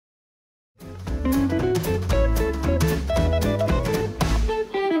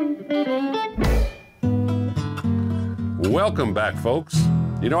Welcome back, folks.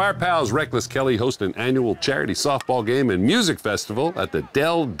 You know, our pals Reckless Kelly host an annual charity softball game and music festival at the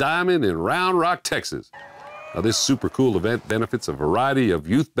Dell Diamond in Round Rock, Texas. Now, this super cool event benefits a variety of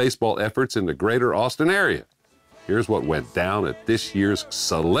youth baseball efforts in the greater Austin area. Here's what went down at this year's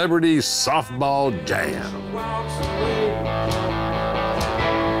Celebrity Softball Jam.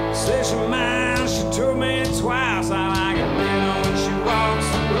 Says she minds, she told me twice. I like it better when she walks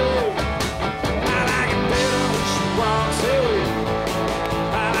away. I like it better when she walks away.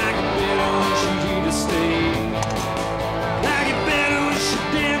 I like it better when she's here to stay. Like it better when she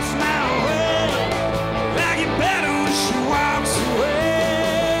dances my way. Like it better when she walks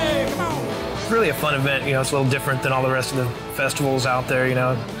away. Come on. It's really a fun event. You know, it's a little different than all the rest of the festivals out there. You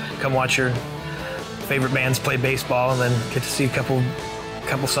know, come watch your favorite bands play baseball and then get to see a couple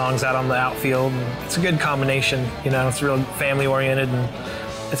songs out on the outfield. It's a good combination, you know, it's real family oriented and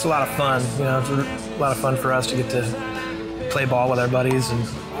it's a lot of fun, you know, it's a lot of fun for us to get to play ball with our buddies and,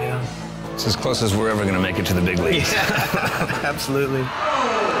 you know. It's as close as we're ever going to make it to the big leagues. Yeah, absolutely.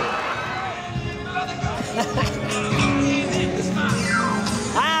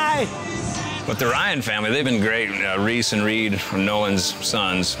 Hi! But the Ryan family, they've been great. Reese and Reed, Nolan's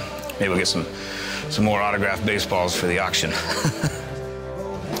sons. Maybe we'll get some more autographed baseballs for the auction.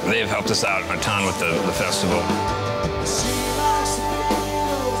 They've helped us out a ton with the festival.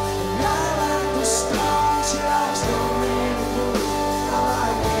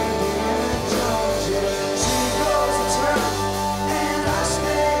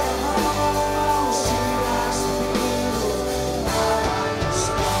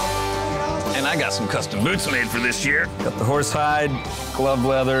 And I got some custom boots made for this year. Got the horsehide, glove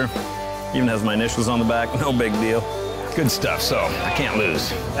leather, even has my initials on the back, no big deal. Good stuff, so I can't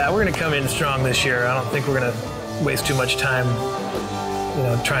lose. Yeah, we're gonna come in strong this year. I don't think we're gonna waste too much time, you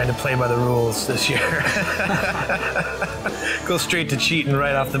know, trying to play by the rules this year. Go straight to cheating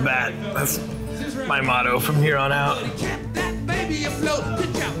right off the bat. That's my motto from here on out.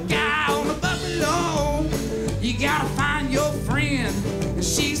 You gotta find your friend, and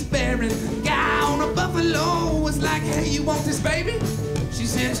she's bearing. Guy on a buffalo was like, hey, you want this baby? She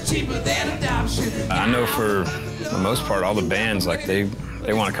said it's cheaper than adoption. I know for the most part, all the bands, like they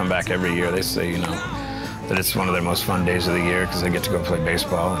want to come back every year. They say, you know, that it's one of their most fun days of the year because they get to go play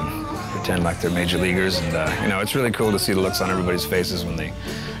baseball and pretend like they're major leaguers. And, you know, it's really cool to see the looks on everybody's faces when they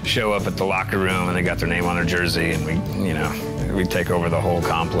show up at the locker room and they got their name on their jersey and we take over the whole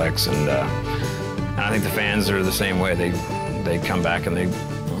complex. And I think the fans are the same way. They come back and they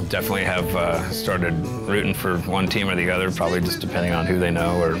definitely have started rooting for one team or the other, probably just depending on who they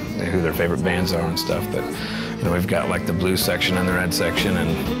know or who their favorite bands are and stuff. But you know, we've got like the blue section and the red section,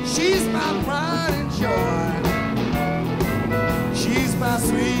 and she's my pride and joy. She's my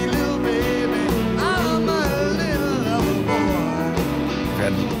sweet little baby. I'm a little lover boy. We've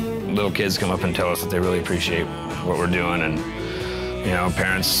had little kids come up and tell us that they really appreciate what we're doing, and you know,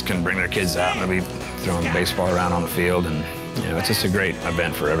 parents can bring their kids out and they'll be throwing the baseball around on the field, and you know, it's just a great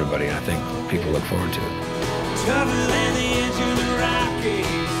event for everybody, and I think people look forward to it. Tougher than the engine of the Rockies,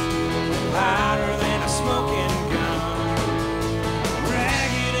 hotter than a smoking gun,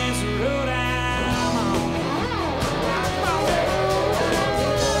 ragged as the road I'm on.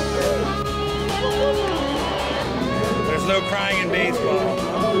 There's no crying in baseball.